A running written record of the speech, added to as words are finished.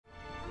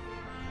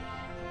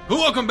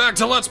Welcome back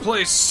to Let's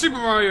Play Super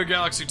Mario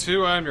Galaxy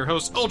 2. I'm your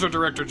host, Ultra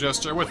Director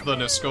Jester with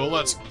TheNSCL.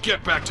 Let's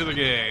get back to the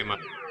game.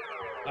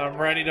 I'm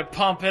ready to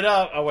pump it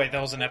up. Oh wait,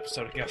 that was an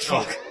episode ago.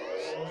 Fuck.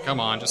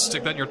 Come on, just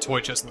stick that in your toy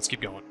chest and let's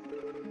keep going.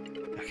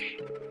 Okay,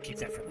 keep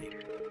that for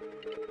later.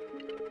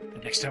 The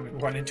next time we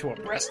run into a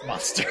breast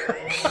monster.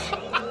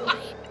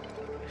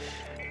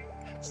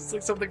 It's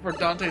like something for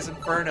Dante's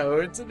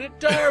Inferno. It's an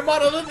entire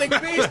monolithic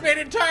beast made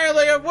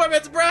entirely of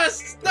women's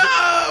breasts!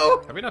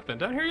 No! Have we not been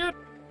down here yet?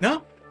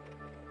 No.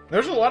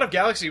 There's a lot of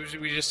galaxies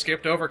we just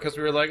skipped over because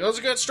we were like, let's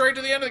get straight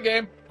to the end of the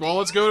game. Well,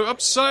 let's go to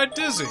Upside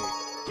Dizzy.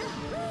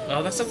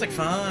 Oh, that sounds like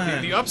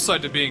fun. The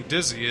upside to being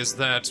dizzy is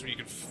that you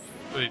can...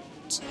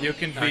 You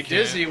can be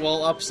dizzy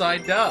while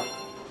upside down.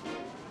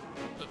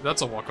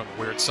 That's a walk on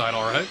the weird side,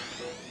 alright.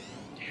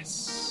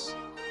 Yes.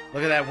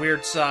 Look at that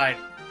weird side.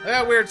 Look at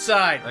that weird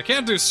side. I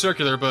can't do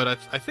circular, but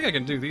I think I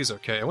can do these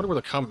okay. I wonder where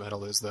the comet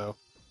medal is, though.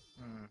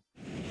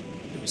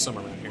 Maybe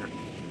somewhere around here.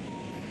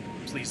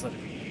 Please let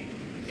it be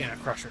in a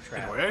crusher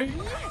trap. Anyway.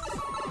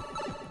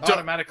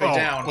 Automatically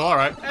down. Well,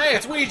 alright. Hey,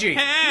 it's Ouija!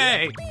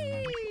 Hey!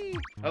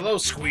 Hello,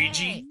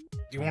 Squeegee.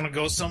 Do you want to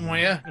go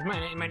somewhere?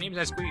 My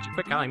name's Squeegee.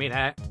 Quit calling me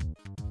that.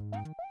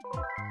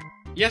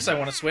 Yes, I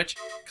want to switch.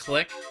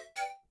 Click.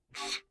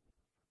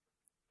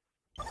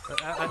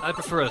 I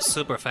prefer a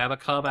Super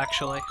Famicom,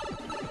 actually.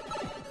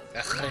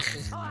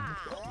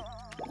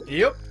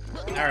 Yep.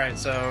 Alright,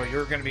 so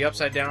you're going to be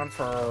upside down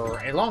for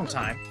a long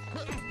time.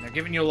 They're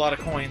giving you a lot of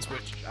coins,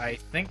 which I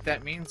think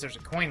that means there's a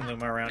coin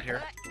Luma around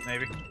here.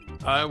 Maybe.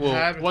 I will...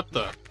 What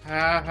the?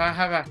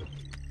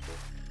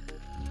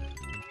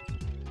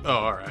 Oh,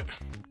 alright.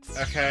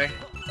 Okay.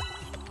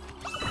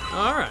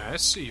 Alright, I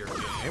see your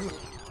game.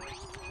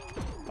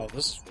 Oh,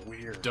 this is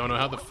weird. Don't know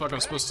how the fuck I'm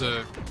supposed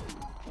to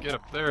get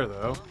up there,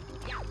 though.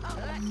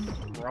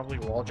 Probably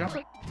wall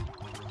jumping?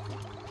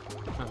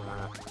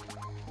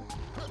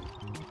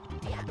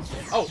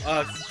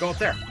 Go up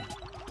there.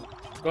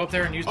 Go up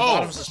there and use the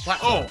bottoms as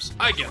platforms.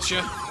 Oh, I get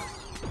you.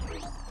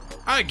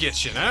 I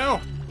get you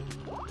now.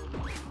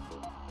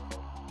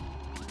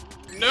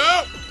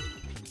 No!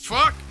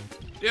 Fuck!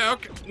 Yeah,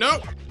 okay. No!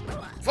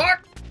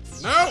 Fuck!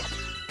 No!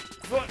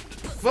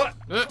 Foot!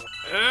 Oh,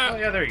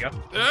 yeah, there you go.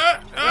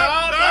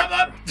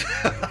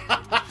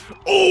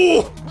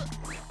 Oh!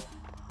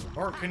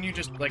 Or can you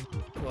just, like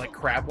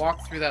crab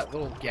walk through that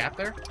little gap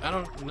there? I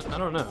don't know. I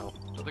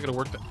don't think it'll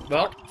work that.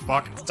 Well,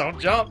 fuck. Don't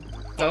jump!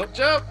 Don't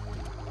jump!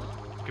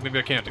 Okay, maybe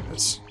I can't do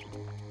this.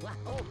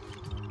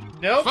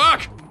 Nope.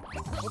 Fuck!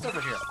 What's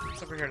over here?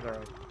 What's over here to the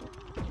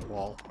right?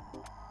 Wall.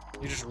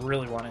 You just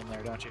really want in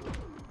there, don't you?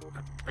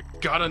 I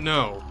gotta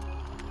know.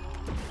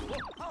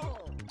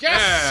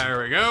 Yes!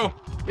 There we go.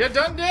 You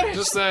done did it!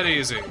 Just that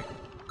easy.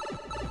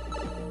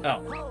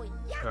 Oh.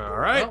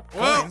 Alright,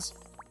 well, coins.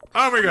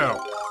 on we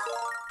go.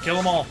 Kill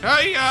them all.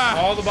 Hiya!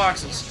 All the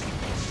boxes.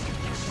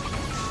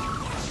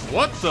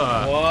 What the?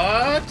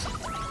 What?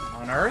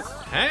 On Earth?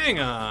 Hang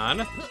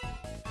on.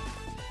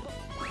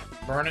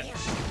 Burn it.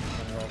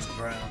 Burn it all to the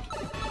ground.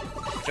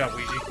 Good job,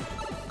 Ouija.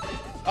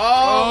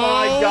 Oh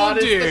my god,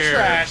 it's the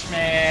trash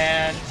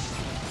man.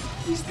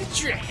 He's the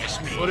trash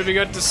man. What have you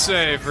got to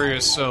say for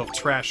yourself,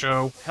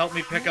 Trasho? Help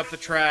me pick up the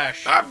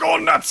trash. I'm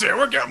going nuts here.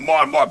 We're getting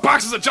more and more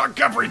boxes of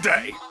junk every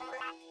day.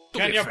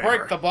 Can you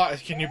break the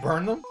box? Can you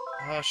burn them?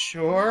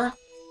 Sure.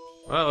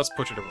 Well, let's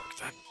put you to work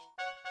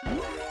then.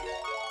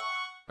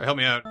 Right, help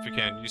me out if you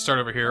can. You start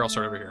over here, I'll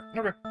start over here.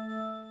 Okay.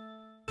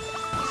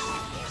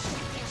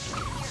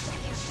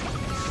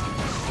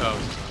 Oh,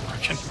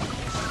 this isn't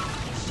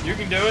working. You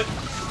can do it.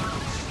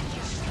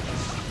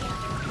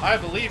 I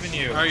believe in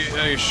you. Are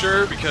you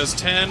sure? Because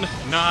 10,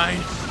 9,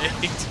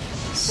 8,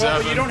 7...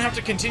 Well, you don't have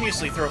to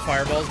continuously throw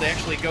fireballs. They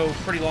actually go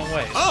pretty long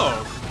ways.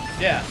 Oh!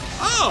 Yeah.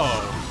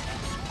 Oh!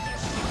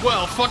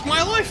 Well, fuck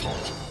my life.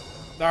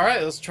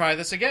 Alright, let's try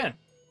this again.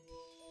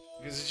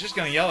 Because it's just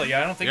gonna yell at you.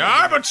 I don't think... Your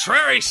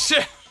arbitrary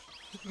shit!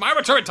 My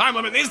arbitrary time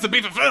limit needs to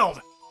be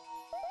fulfilled!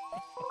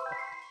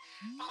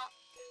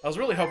 I was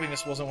really hoping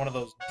this wasn't one of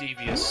those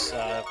devious,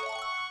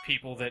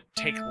 people that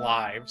take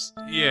lives.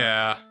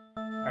 Yeah.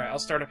 Alright, I'll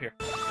start up here.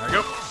 There we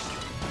go.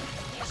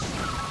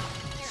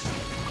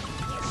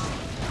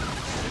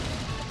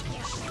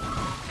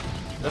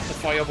 Let the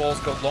fireballs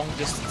go long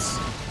distance.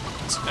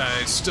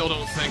 I still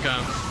don't think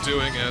I'm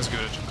doing as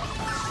good a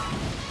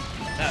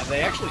job.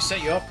 They actually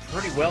set you up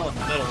pretty well in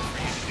the middle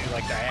for you to do,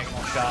 like,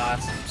 diagonal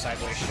shots and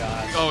sideways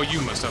shots. Oh,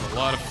 you must have a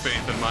lot of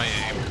faith in my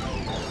aim.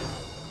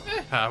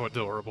 How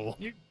adorable.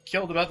 You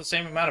killed about the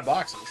same amount of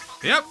boxes.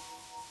 Yep.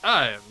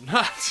 I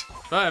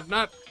have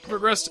not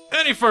progressed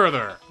any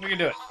further. You can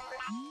do it.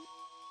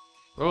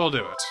 We'll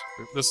do it.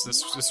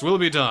 This will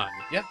be done.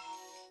 Yeah.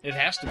 It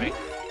has to be.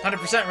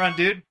 100% run,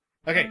 dude.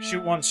 Okay,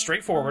 shoot one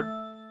straight forward.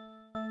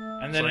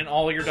 And then in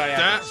all your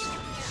diagonals.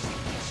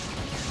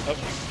 Oh,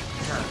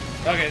 turn.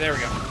 Okay, there we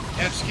go.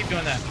 Yeah, just keep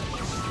doing that.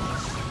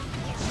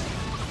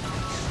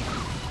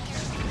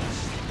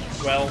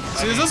 Well,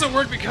 see, this doesn't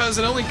work because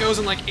it only goes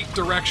in like 8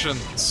 directions.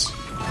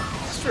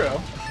 It's true.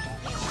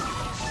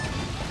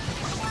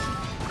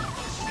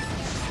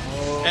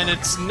 And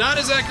it's not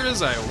as accurate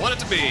as I want it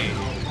to be.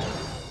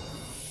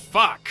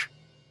 Fuck.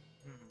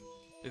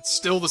 It's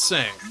still the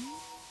same.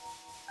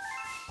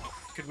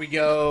 Could we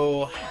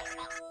go...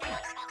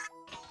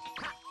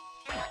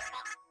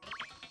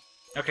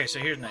 Okay, so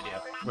here's an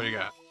idea. What do you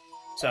got?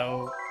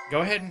 So,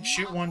 go ahead and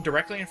shoot one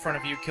directly in front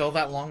of you, kill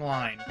that long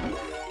line,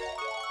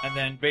 and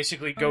then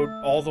basically go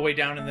all the way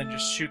down and then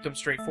just shoot them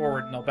straight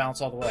forward and they'll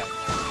bounce all the way.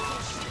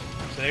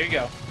 So there you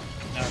go.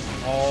 Now,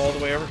 all the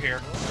way over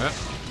here. Yeah.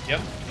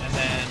 Yep, and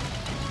then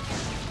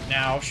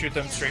now shoot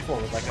them straight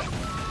forward like that.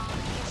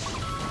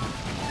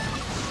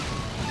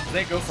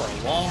 They go for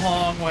a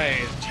long way.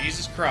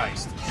 Jesus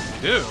Christ.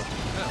 They do.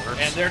 That works.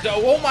 And they're...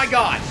 Oh my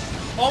god!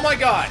 Oh my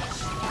god!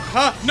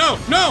 Huh? No!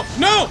 No!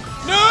 No!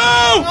 No!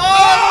 Oh, the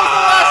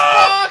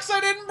last box! I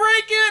didn't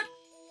break it!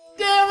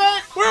 Damn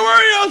it! Where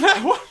were you on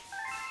that one?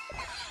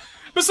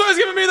 Besides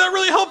giving me that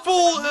really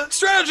helpful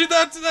strategy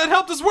that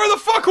helped us, where the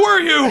fuck were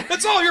you?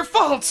 It's all your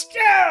fault!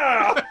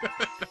 Yeah!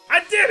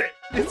 I did it!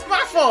 It's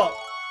my fault!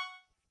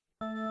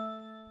 2,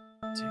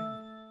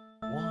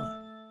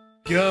 1,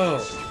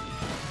 go!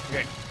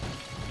 Okay.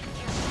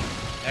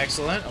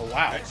 Excellent. Oh,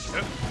 wow. Yep.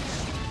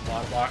 A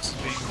lot of boxes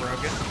being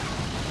broken.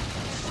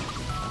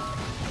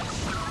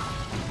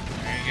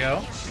 There you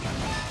go.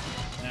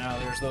 Now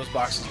there's those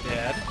boxes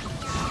dead.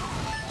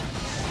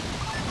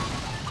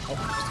 Oh,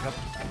 just a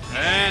couple.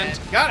 And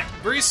got it!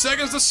 3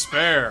 seconds to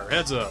spare.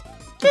 Heads up.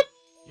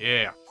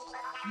 Yeah.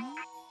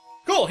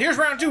 Cool, here's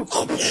round 2.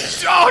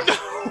 Oh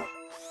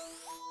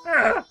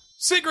no!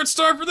 Secret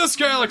star for this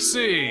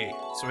galaxy!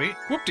 Sweet.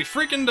 Whoopty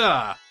freaking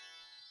da!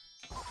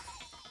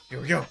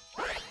 Here we go.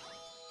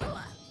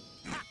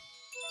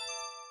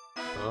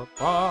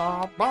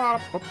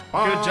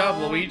 Good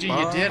job, Luigi,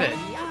 you did it.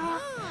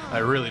 I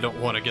really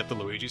don't want to get the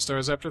Luigi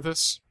stars after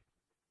this.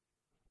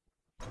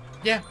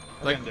 Yeah,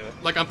 Like, do it.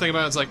 like I'm thinking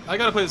about it, it's like, I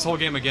gotta play this whole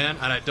game again,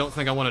 and I don't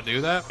think I want to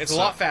do that. It's a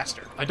lot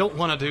faster. I don't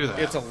want to do that.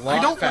 It's a I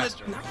lot don't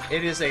faster.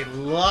 It is a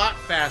lot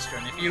faster,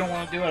 and if you don't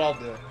want to do it, I'll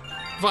do it.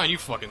 Fine, you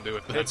fucking do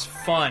it then. It's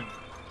fun.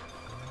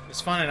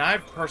 It's fun, and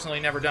I've personally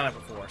never done it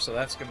before, so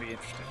that's gonna be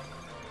interesting.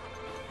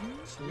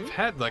 We've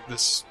had, like,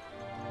 this...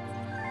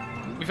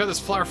 We've had this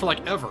flower for,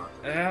 like, ever.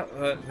 Yeah,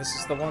 this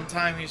is the one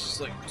time he's just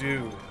like,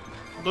 dude.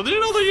 Did you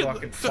know that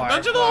Fucking fire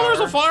did you know there's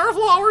a flower. fire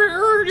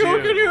flower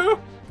here? Dude.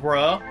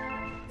 Bruh.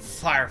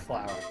 Fire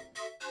flower.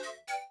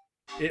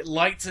 It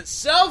lights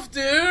itself,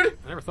 dude!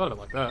 I never thought of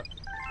it like that.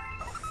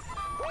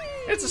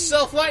 It's a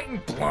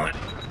self-lighting blunt.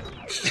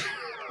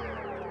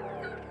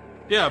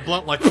 Yeah,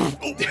 blunt like...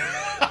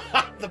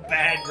 The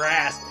bad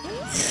grass.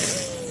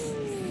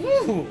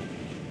 Woo!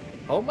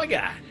 Oh my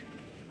god.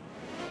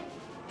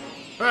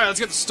 Alright, let's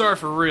get the star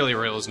for really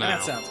reals now.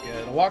 That sounds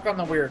good. A walk on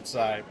the weird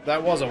side.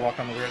 That was a walk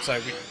on the weird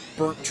side. We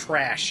burnt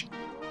trash.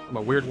 I'm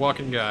a weird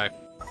walking guy.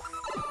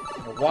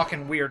 A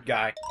walking weird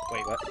guy.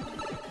 Wait, what?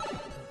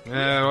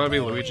 Yeah, I want to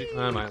be Luigi.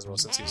 I might as well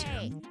since he's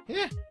here.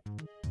 Yeah.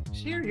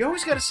 Here, you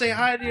always gotta say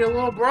hi to your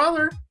little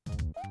brother.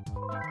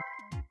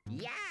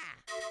 Yeah.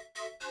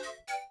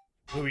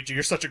 Luigi,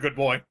 you're such a good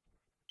boy.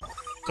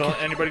 Don't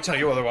let anybody tell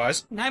you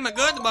otherwise. I'm a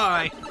good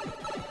boy.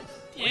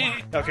 Yeah.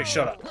 Okay,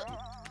 shut up.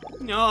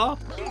 No.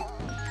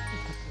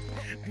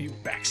 Are you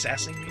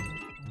backsassing me,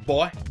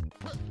 boy?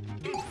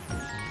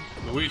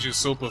 Luigi's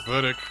so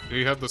pathetic.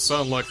 He had to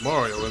sound like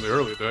Mario in the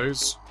early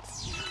days.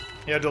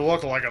 He had to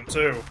look like him,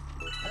 too.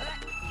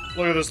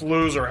 Look at this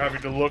loser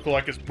having to look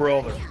like his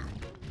brother.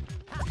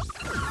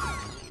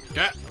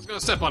 Cat, I was gonna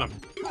step on him.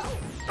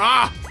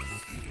 Ah!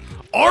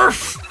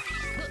 Arf!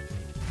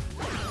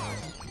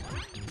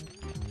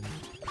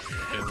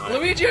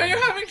 Luigi, are you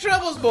having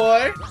troubles,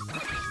 boy?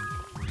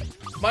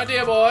 My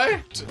dear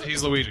boy?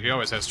 He's Luigi, he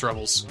always has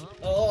troubles.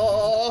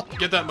 Oh.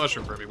 Get that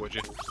mushroom for me, would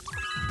you?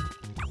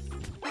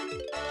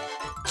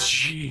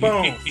 Jeez.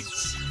 Boom.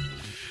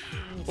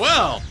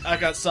 Well, I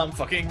got some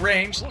fucking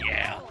range.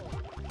 Yeah.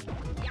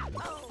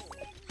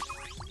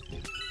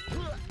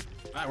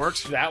 that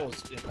worked. That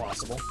was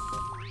impossible.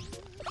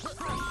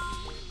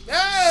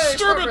 Hey!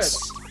 Sturbits!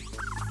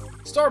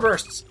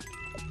 Starbursts!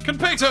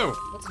 Conpeto!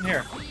 What's in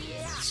here?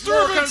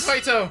 Sturbits!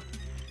 Confito!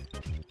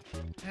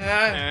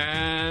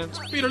 And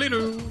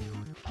speedaloo.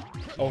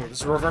 Oh,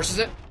 this reverses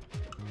it?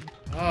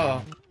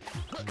 Oh.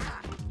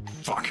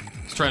 Fuck.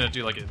 He's trying to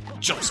do like a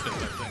jump spin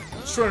type thing.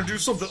 I was trying to do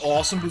something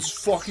awesome, but it's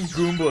fucking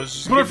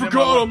Goombas. But I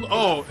forgot him.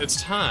 Oh,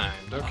 it's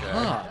timed. Okay.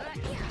 Huh.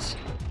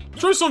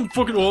 Try something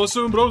fucking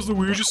awesome, but I was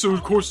Luigi, so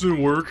of course it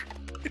didn't work.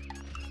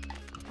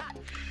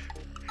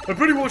 I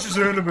bet he watches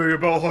anime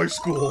about high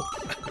school.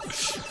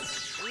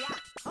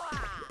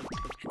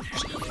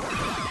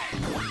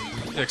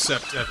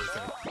 Except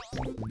everything.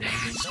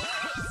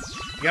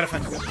 You gotta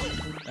find the good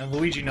ones. And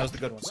Luigi knows the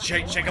good ones.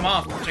 Shake him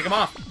off. Shake him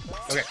off.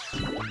 Okay.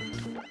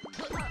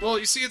 Well,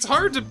 you see, it's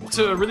hard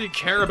to really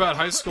care about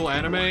high school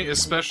anime,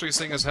 especially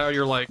seeing as how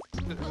you're like,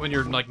 when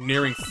you're like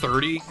nearing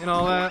 30 and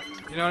all that.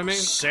 You know what I mean?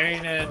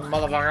 Seinen,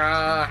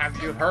 motherfucker,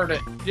 have you heard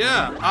it?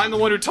 Yeah, I'm the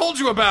one who told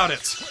you about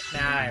it! Nah,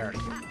 I heard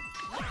it.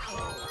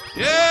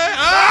 Yeah!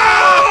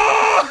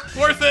 Ah!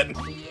 Worth it!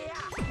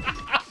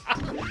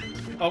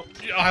 Oh,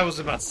 I was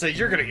about to say,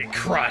 you're gonna get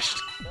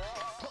crushed.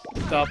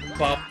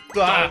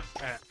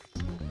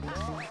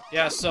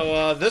 Yeah,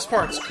 so, this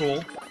part's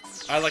cool.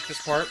 I like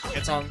this part.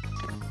 It's on...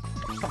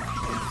 Come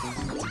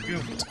on,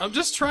 man. I'm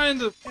just trying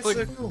to, like,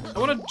 a Goomba. I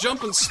want to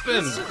jump and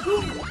spin. It's a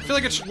Goomba. I feel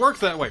like it should work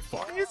that way.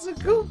 Fuck. It's a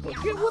Goomba.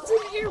 Yeah, what's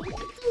in here? We can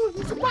do it.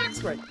 There's a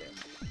box right there.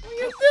 What are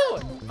you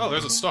doing? Oh,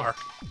 there's a star.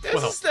 There's,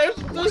 Well.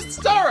 there's a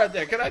star right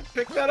there. Can I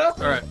pick that up?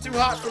 All right. Too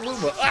hot for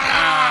Lumba.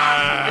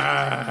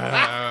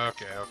 Ah!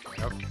 Okay.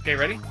 Okay,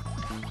 ready?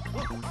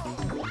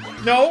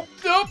 Nope.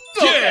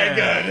 Okay,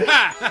 good.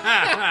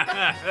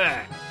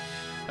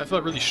 That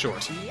felt really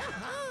short,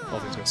 all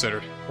things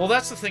considered. Well,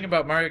 that's the thing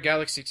about Mario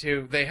Galaxy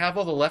 2. They have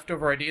all the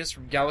leftover ideas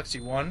from Galaxy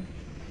 1,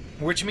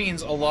 which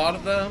means a lot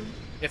of them,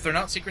 if they're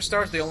not secret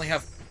stars, they only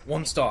have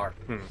 1 star.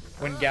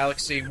 When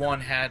Galaxy 1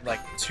 had like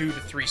 2 to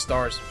 3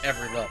 stars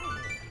every level.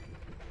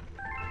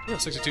 Yeah,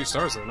 62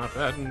 stars though, not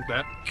bad, and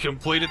that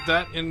completed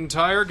that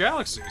entire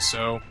galaxy,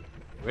 so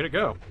way to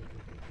go.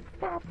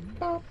 Bop,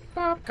 bop,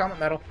 bop. Comet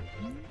medal.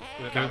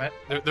 Comet.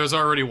 There's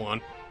already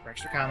one.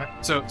 Extra comet.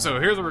 So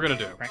here's what we're gonna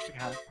do. Extra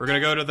comet. We're gonna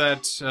go to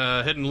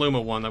that hidden Luma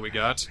one that we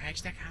got,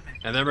 Extra comet.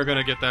 and then we're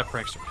gonna get that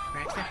prankster.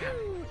 Extra comet.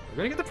 We're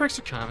gonna get the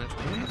prankster comet.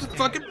 We're gonna get the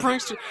fucking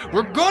prankster.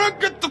 We're gonna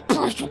get the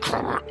prankster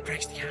comet.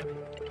 Extra comet.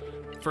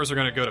 First, we're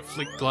gonna go to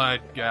Fleet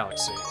Glide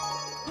Galaxy.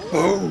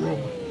 Boom!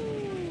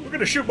 We're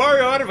gonna shoot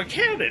Mario out of a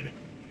cannon.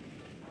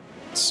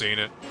 Seen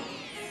it.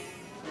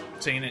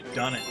 Seen it,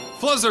 done it.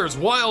 Fluzzer's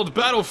Wild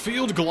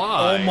Battlefield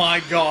Glide. Oh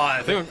my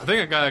god. I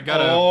think I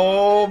gotta.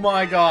 Oh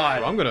my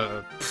god. I'm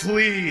gonna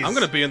Please.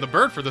 be in the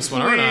bird for this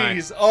one, aren't I?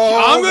 Please.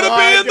 Oh I'm gonna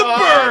my be in the God.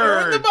 bird.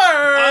 You're in the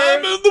bird.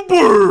 I'm in the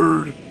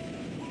bird.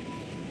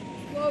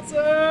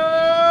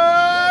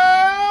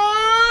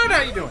 Blizzard!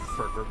 How you doing?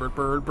 Bird.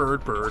 Bird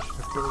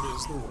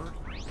is the word.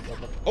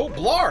 Oh,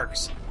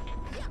 blargs.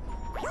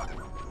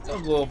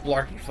 Those little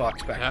blarky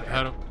fucks back there.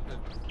 How do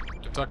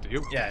to talk to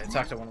you? Yeah,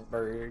 talk to one of the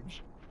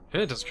birds.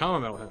 Hit does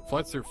comet metal hit.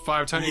 Flies through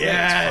 5 tiny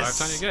Yes. gates.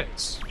 5 tiny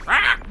gates.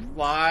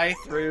 Fly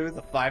through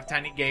the 5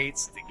 tiny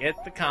gates to get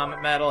the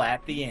comet medal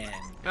at the end.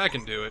 I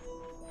can do it.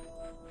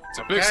 It's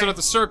a big Okay. sun at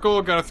the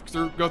circle.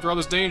 Gotta go through all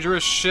this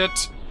dangerous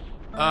shit.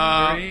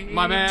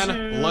 My man,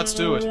 3, 2, let's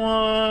do it.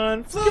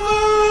 1, fly!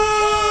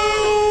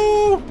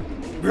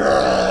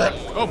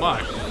 Oh my.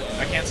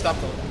 I can't stop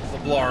the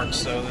blargs,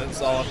 so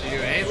that's all up to you.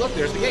 Hey, look,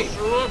 there's the gate.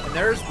 And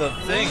there's the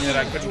thing that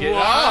I couldn't get.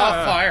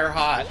 Ah, fire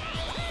hot.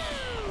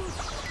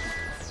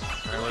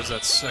 Alright, where's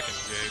that second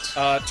gate?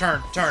 Turn.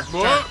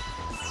 Whoa.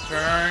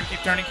 Turn, keep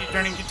turning.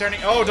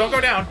 Oh, don't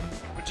go down,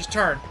 but just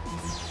turn.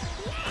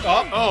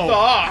 Up.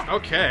 Oh,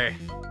 okay.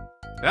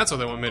 That's what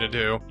they want me to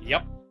do.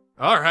 Yep.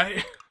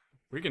 Alright.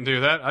 We can do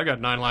that. I got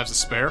 9 lives to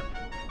spare.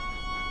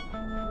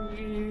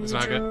 It's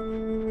not good.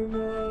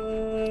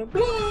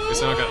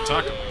 Guess I gotta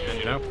talk to them again,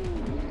 you know?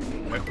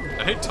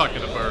 I hate talking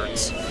to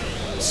birds.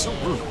 It's so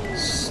rude.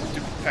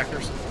 Stupid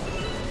peckers.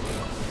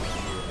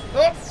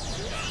 Oh.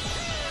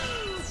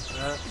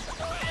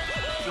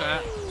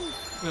 That.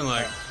 And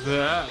like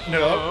that.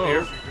 No, Oh.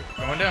 you're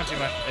going down too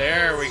much.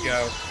 There we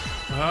go.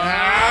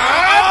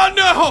 Ah, oh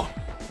no!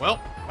 Well,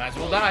 Might as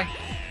well die.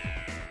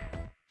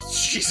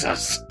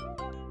 Jesus.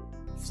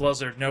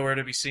 Fluzzard, nowhere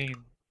to be seen.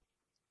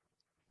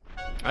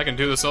 I can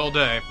do this all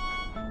day.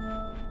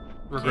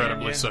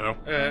 Regrettably Can so.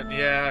 ya?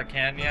 Yeah,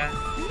 can ya?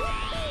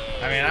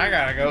 I mean, I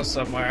gotta go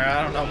somewhere.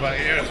 I don't know about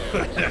you.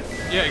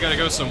 Yeah, you gotta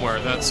go somewhere.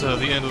 That's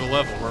the end of the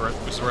level,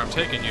 which is where I'm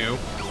taking you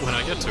when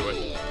I get to it.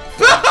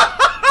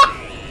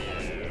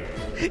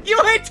 You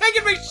ain't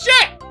taking me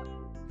shit!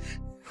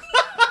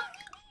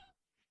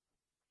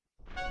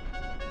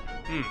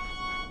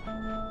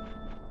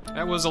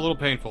 That was a little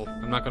painful,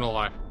 I'm not gonna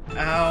lie.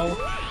 Ow.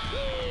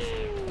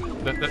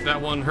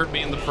 That one hurt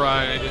me in the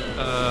pride,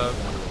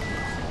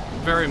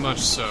 very much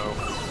so.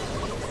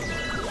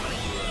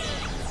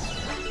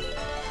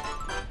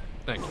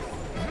 Thank you.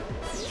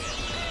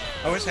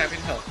 Always happy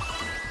to help.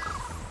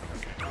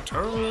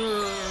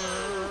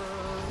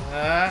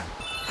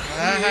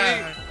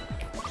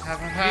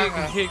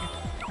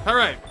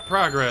 Alright,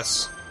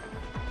 progress.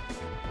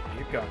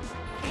 Keep going.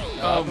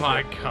 Oh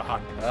my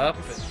god. Up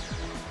and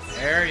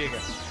there you go.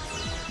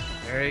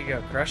 There you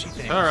go. Crushing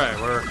things. Alright,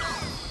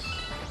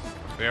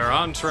 we are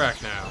on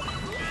track now.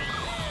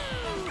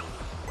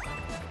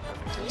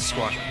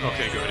 Squash.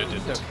 Okay, good, it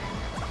didn't.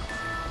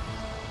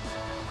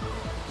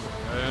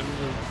 And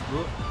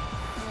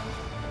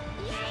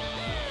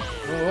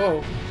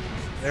Whoa.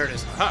 There it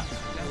is. ha!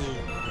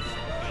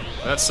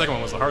 That second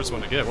one was the hardest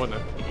one to get, wasn't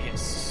it?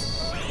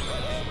 Yes.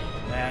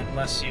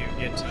 Unless you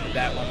get to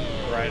that one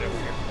right over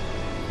here.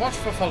 Watch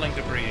for falling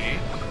debris.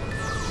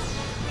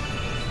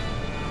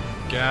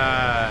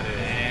 Got it.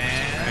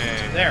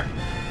 And there.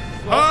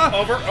 Huh?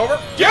 Over.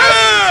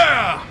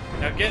 Yeah!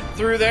 Now get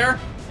through there,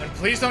 and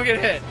please don't get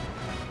hit.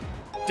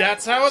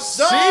 That's how it's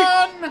See?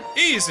 done!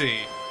 Easy.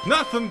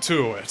 Nothing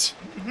to it.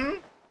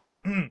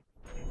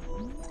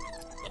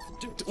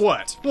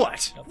 What?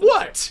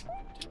 What?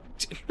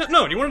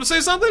 No, do you want to say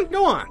something?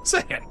 Go on,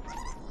 say it.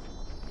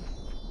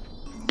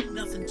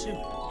 Nothing to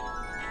it.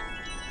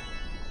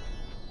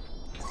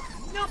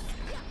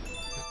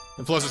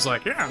 And Fluzzard's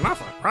like, yeah,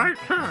 nothing, right?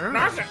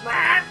 Nothing,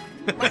 right?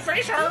 My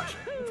face hurts.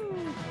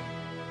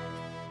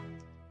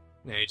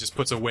 Yeah, he just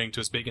puts a wing to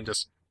his beak and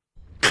just...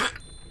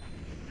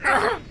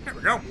 There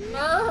we go.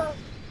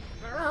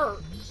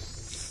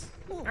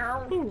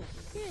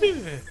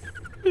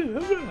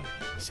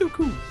 So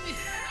cool.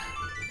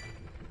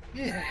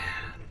 Yeah.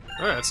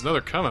 Alright, that's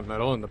another comet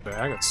medal in the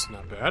bag. That's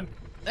not bad.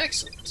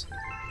 Excellent.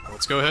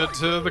 Let's go ahead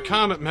to the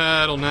comet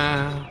medal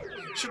now.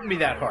 Shouldn't be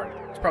that hard.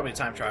 It's probably a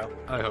time trial.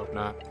 I hope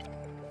not.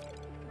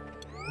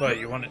 But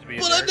you want it to be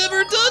a But I've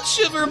never done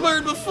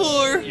Shiverbird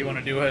before! You want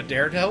to do a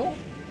daredevil?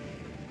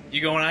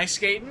 You going ice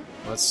skating?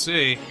 Let's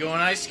see. You going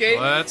ice skating?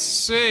 Let's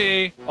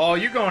see. Oh,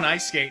 you going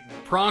ice skating.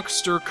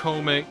 Pronkster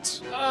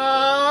Comate.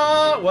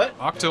 What?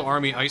 Octo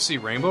Army Icy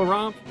Rainbow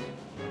Romp?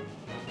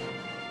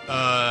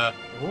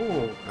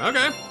 Ooh.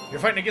 Okay. You're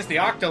fighting against the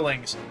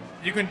Octolings.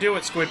 You can do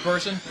it, Squid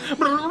Person.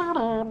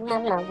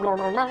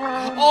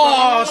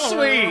 Oh,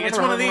 sweet! It's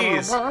one of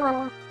these.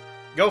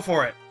 Go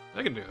for it.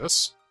 I can do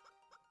this.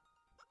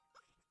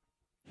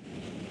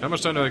 How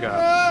much time do I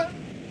got?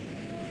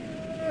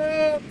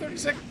 30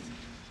 seconds.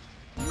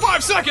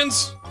 5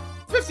 seconds!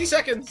 50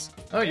 seconds.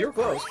 Oh, you were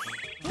close.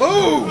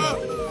 Boom!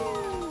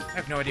 I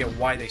have no idea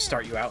why they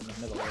start you out in the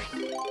middle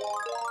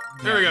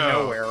of There we go.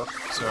 nowhere.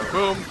 So,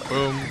 boom,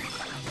 boom,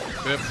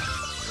 bip.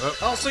 Oh,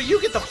 Oh, so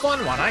you get the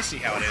fun one. I see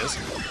how it is.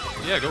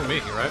 yeah, go with me,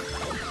 right?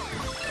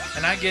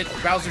 And I get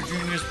Bowser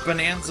Jr.'s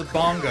Bonanza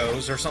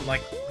Bongos or something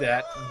like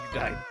that, and you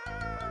died.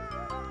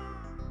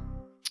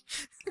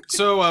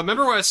 So,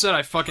 remember where I said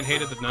I fucking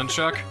hated the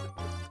nunchuck?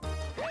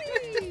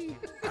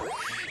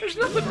 There's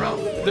nothing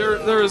wrong with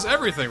it. There is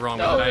everything wrong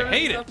with it. I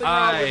hate it.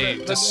 I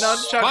The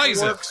despise nunchuck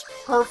it. works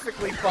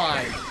perfectly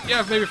fine.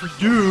 Yeah, maybe for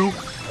you.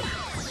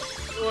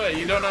 What,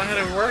 you don't know how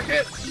to work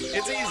it?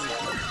 It's easy.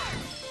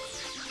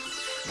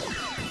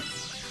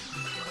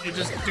 You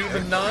just do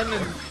the nun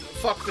and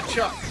fuck the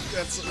chuck.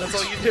 That's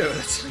all you do.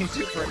 That's what you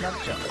do for a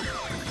nunchuck.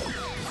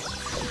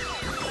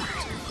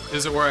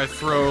 Is it where I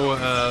throw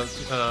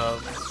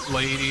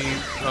lady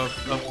of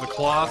the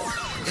cloth?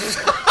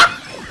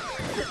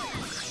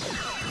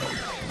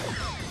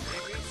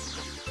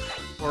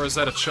 Or is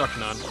that a chuck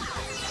nun?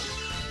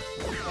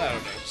 I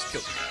don't know. Just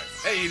kill the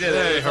guy. Hey, you did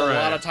Hey, it. With hooray. a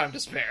lot of time to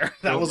spare.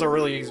 That was a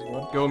really easy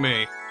one. Go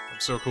me. I'm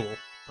so cool.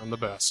 I'm the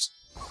best.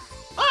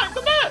 I'm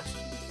the best!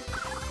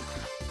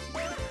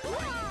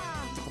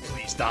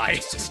 Please die.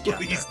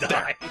 Please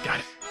die. Got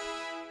it.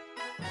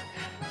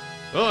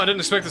 Well, I didn't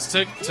expect this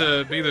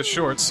to be this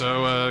short,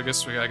 so I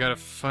guess I gotta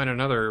find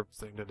another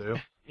thing to do.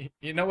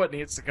 You know what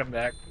needs to come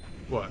back?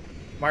 What?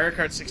 Mario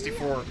Kart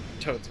 64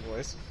 Toad's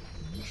voice.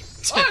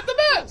 I'm the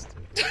best!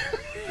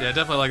 Yeah,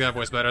 definitely like that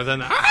voice better than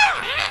the...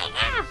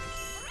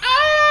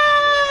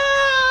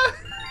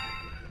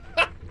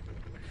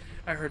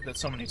 I heard that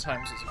so many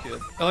times as a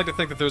kid. I like to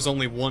think that there's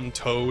only one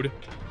Toad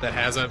that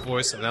has that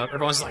voice, and now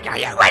everyone's like, Are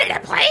you ready to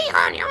play?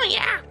 Oh,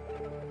 yeah.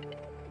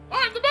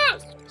 I'm the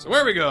best! so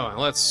where are we going?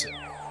 Let's see.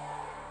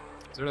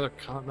 Is there another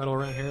comet medal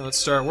around here? Let's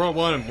start World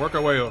 1 and work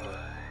our way over.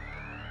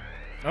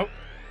 Nope.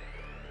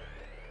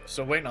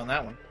 Still waiting on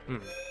that one.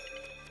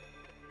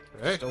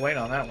 Okay, Still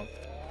waiting on that one.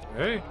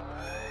 okay.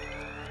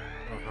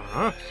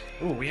 Uh-huh.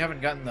 Ooh, we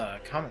haven't gotten the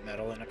Comet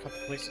Medal in a couple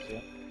places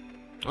yet.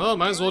 Well,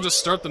 might as well just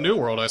start the new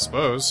world, I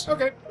suppose.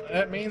 Okay,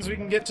 that means we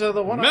can get to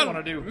the one I want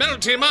to do.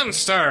 Melty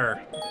Monster!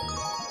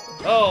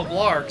 Oh,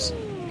 Blargs.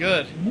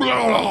 Good.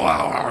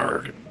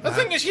 Blarg! That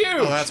thing is huge!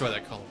 Oh, that's why they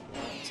call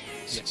it.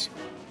 Yes.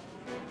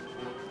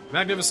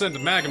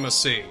 Magnificent Magma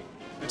Sea.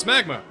 It's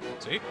magma,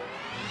 see?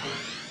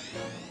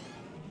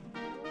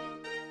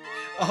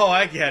 Oh,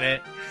 I get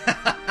it.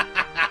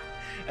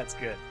 That's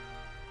good.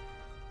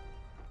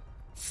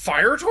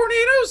 Fire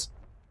tornadoes?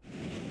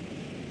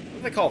 What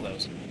do they call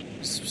those?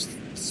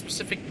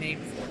 Specific name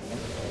for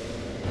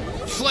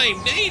them.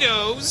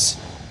 Flame-nados!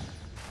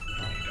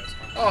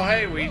 Oh,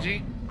 hey,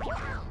 Ouija.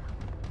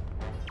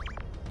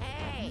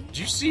 Hey. Did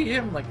you see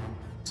him, like,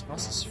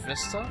 toss his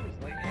fists up?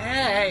 He's like,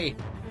 hey!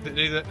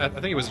 I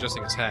think he was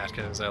adjusting his hat,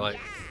 because I, like,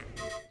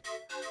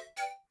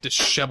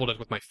 disheveled it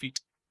with my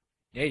feet.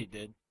 Yeah, you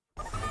did.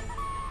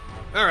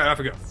 Alright, off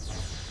we go.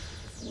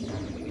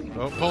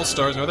 Oh, pulse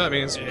stars, know what that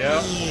means.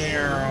 Yep.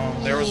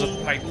 There was a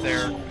pipe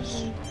there.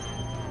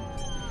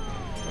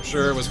 I'm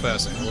sure it was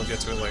passing. We'll get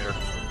to it later.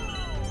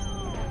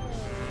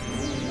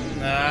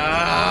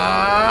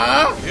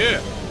 Ah!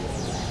 Yeah!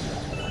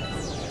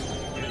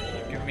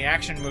 Give me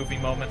action movie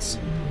moments.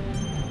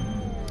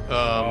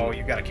 Oh,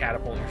 you gotta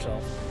catapult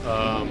yourself.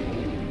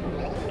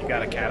 You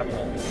gotta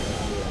catapult.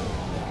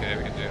 Okay,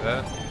 we can do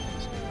that.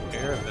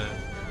 Here, and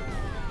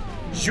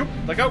then... Shoop!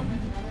 Let go!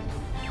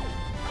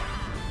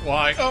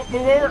 Why? Oh,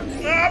 move over!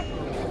 Ah!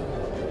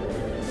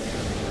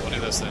 We'll do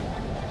this then.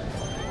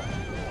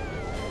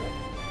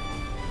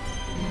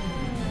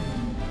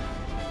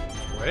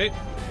 Wait,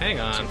 hang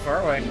Too on.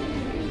 far away.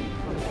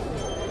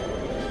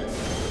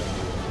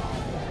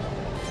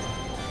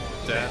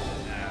 That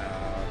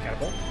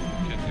Catapult.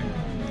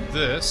 can do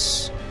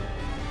this.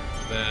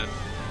 Then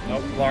Oh,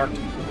 Blarg.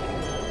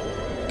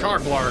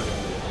 card blarg.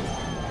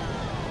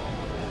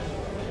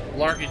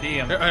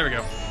 Blargidium. There we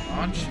go.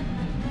 Launch.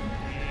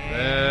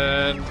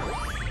 Then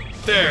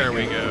there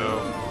we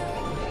go.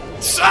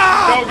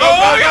 Ah! Go, go,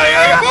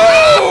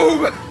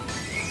 go, go, go, Boom!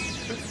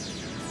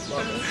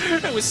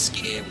 That was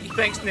scary.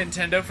 Thanks,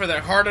 Nintendo, for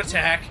that heart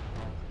attack.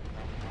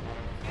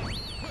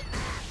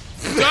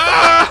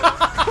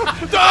 Ah!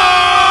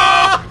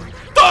 Ah!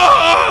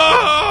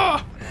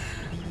 Ah!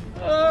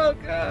 Oh,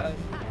 God.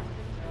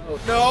 Oh,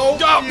 no,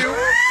 Oh. you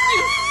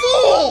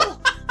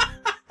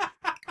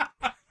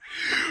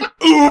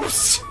fool!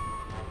 Oops!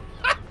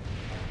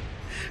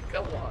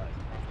 Come on.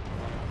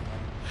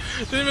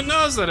 Didn't even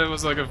notice that it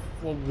was like a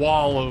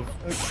wall of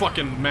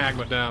fucking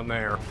magma down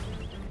there.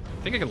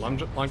 Think I can long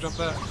jump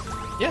that?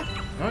 Yeah.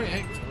 Oh,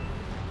 yeah.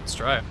 Let's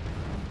try it.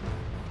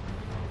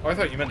 Oh, I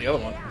thought you meant the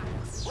other one.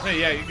 Oh,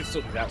 yeah, you can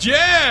still do that one.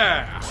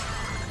 Yeah!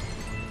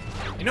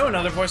 You know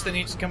another voice that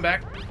needs to come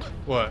back?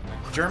 What?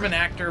 German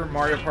actor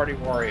Mario Party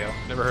Wario.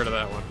 Never heard of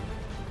that one.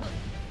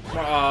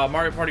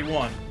 Mario Party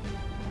 1.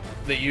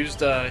 They used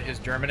his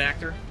German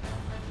actor.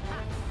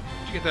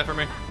 Did you get that for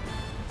me?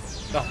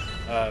 No.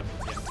 Yeah.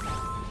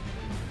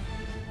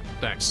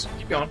 Thanks.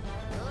 Keep going.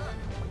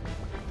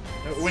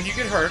 When you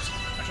get hurt,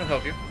 I shall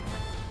help you.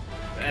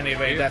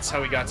 Anyway, that's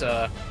how we got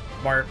to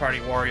Mario Party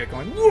Wario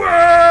going.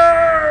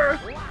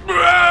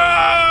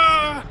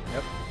 Ah!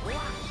 Yep.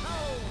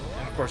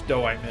 And of course,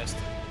 Doe I missed.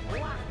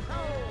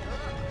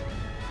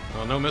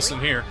 Well, no missing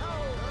here.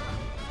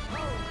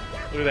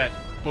 Look at that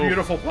Boom.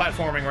 beautiful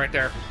platforming right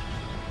there.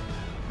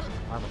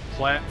 I'm a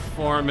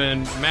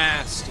platforming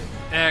master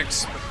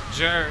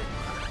expert.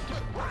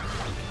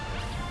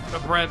 A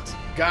Brent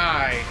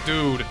Guy.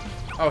 dude.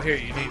 Oh, here,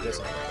 you need this.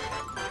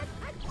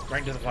 Right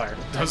into the fire.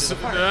 Right into the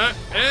fire.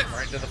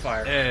 Right into the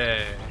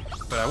fire.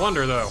 But I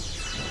wonder though.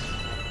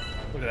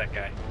 Look at that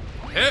guy.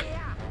 Hit.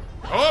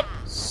 Oh,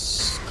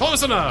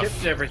 close enough.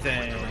 Skipped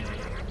everything.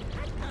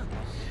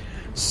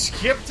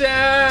 Skipped it.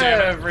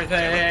 everything.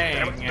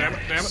 Damn it, damn it,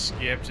 damn it.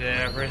 Skipped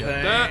everything.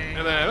 That,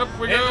 and then up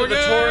we Into go the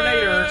again.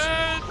 tornadoes.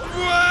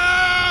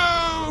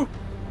 Whoa!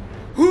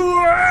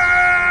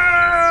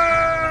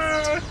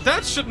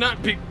 That should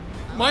not be.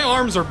 My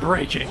arms are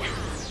breaking.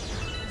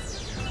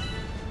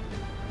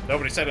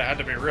 Nobody said it had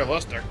to be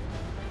realistic.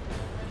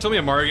 Tell me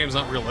a Mario game's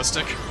not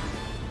realistic.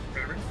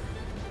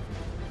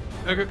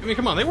 I mean,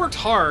 come on. They worked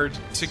hard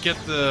to get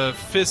the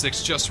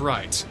physics just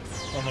right.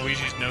 On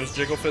Luigi's nose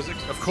jiggle physics?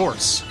 Of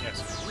course.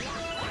 Yes.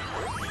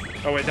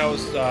 Oh wait, that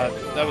was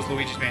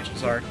Luigi's Mansion.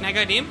 Sorry. I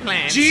got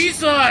implants.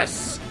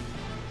 Jesus!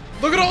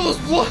 Look at all those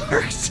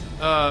blocks.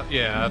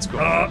 Yeah, that's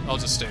cool. I'll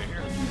just stay here.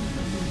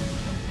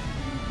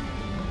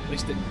 At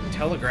least it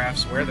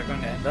telegraphs where they're going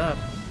to end up.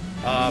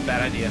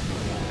 Bad idea.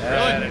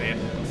 Bad Really?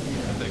 idea.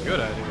 That's a good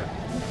idea.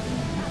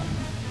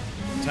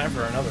 Time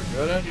for another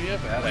good idea.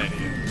 Bad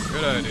idea.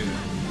 Good idea.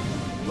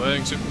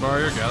 Playing Super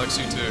Mario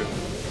Galaxy 2.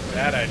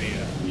 Bad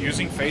idea.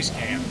 Using face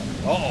cam.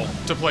 Uh-oh.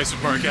 To play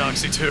Super Mario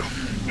Galaxy 2.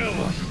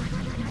 Ugh.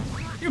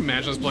 Can you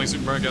imagine us playing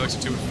Super Mario Galaxy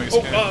 2 with face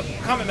Oh, cam?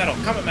 Comet Metal.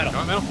 Comet Metal.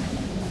 Comment metal?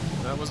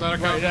 That was not a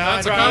comment. Right,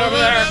 That's a right comment. over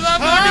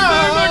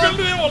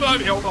there.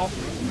 Hold on.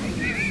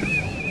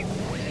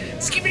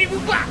 Skibbity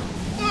boop bop.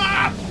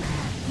 Ah!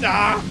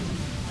 Ah!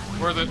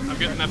 Worth it. I'm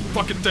getting that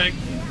fucking thing.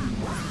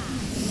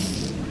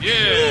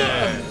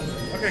 Yeah.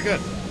 Okay, good.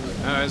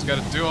 Now I just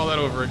got to do all that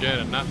over again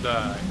and not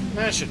die.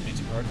 That shouldn't be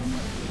too hard.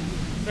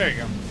 There you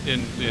go.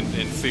 In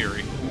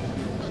theory.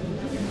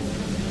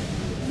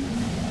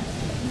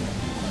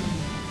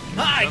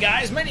 Hi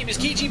guys, my name is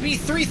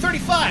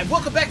KGB335.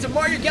 Welcome back to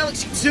Mario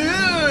Galaxy 2.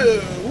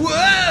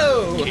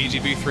 Whoa!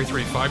 KGB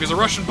 335. He's a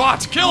Russian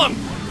bot. Kill him.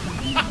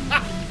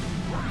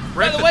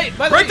 By the way,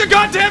 break the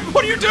goddamn.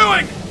 What are you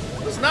doing?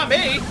 it's not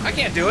me. I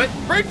can't do it.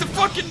 Break the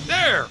fucking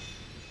there.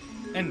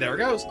 And there it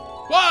goes.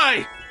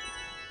 Why?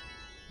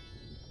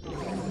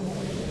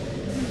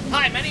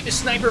 Hi, my name is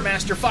Sniper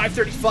Master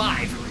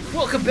 535.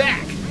 Welcome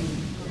back.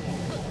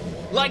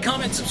 Like,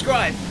 comment,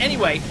 subscribe.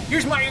 Anyway,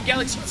 here's Mario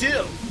Galaxy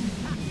 2.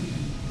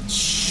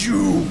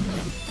 Shoo!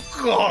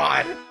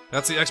 God!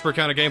 That's the expert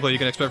kind of gameplay you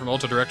can expect from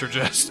Ultra Director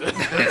Jest.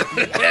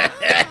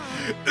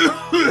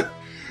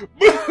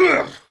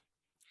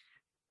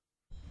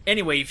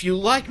 Anyway, if you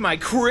like my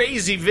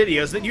crazy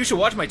videos, then you should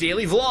watch my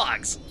daily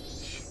vlogs.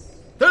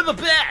 They're the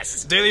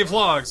best! Daily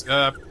vlogs.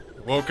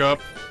 Woke up,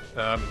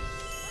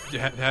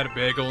 had a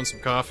bagel and some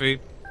coffee.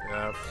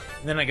 And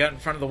then I got in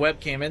front of the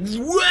webcam and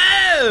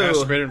whoa!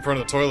 Masturbated in front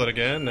of the toilet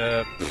again.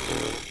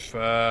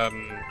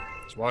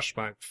 Just washed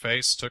my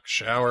face, took a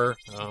shower.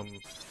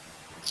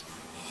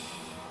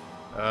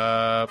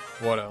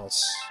 What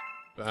else?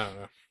 I don't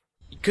know.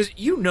 Because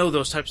you know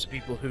those types of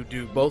people who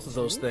do both of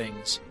those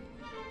things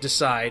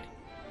decide,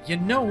 you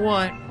know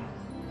what?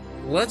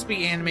 Let's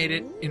be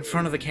animated in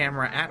front of the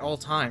camera at all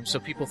times so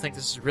people think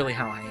this is really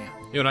how I am.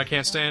 You know what I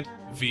can't stand?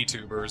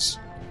 VTubers.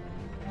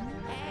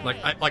 Like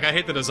I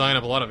hate the design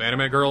of a lot of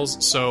anime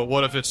girls, so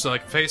what if it's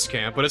like face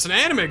cam, but it's an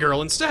anime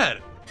girl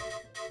instead?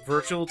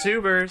 Virtual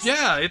tubers.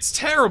 Yeah, it's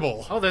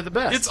terrible. Oh, they're the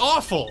best. It's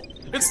awful.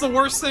 It's the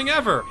worst thing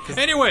ever.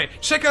 Anyway,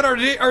 check out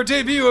our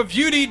debut of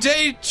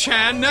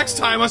UDJ-chan next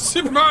time on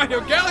Super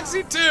Mario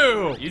Galaxy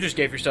 2. You just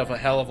gave yourself a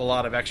hell of a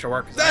lot of extra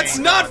work. That's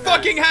not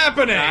fucking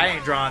happening. I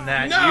ain't drawing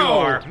that. No, You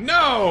are.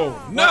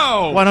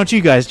 no. Why don't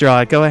you guys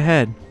draw it? Go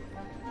ahead.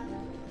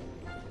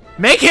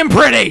 Make him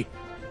pretty!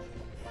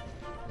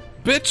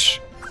 Bitch.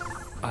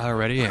 I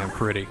already am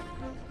pretty.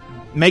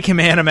 Make him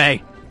anime.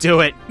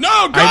 Do it.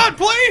 No, God,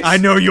 please. I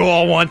know you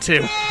all want to.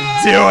 Do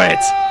it.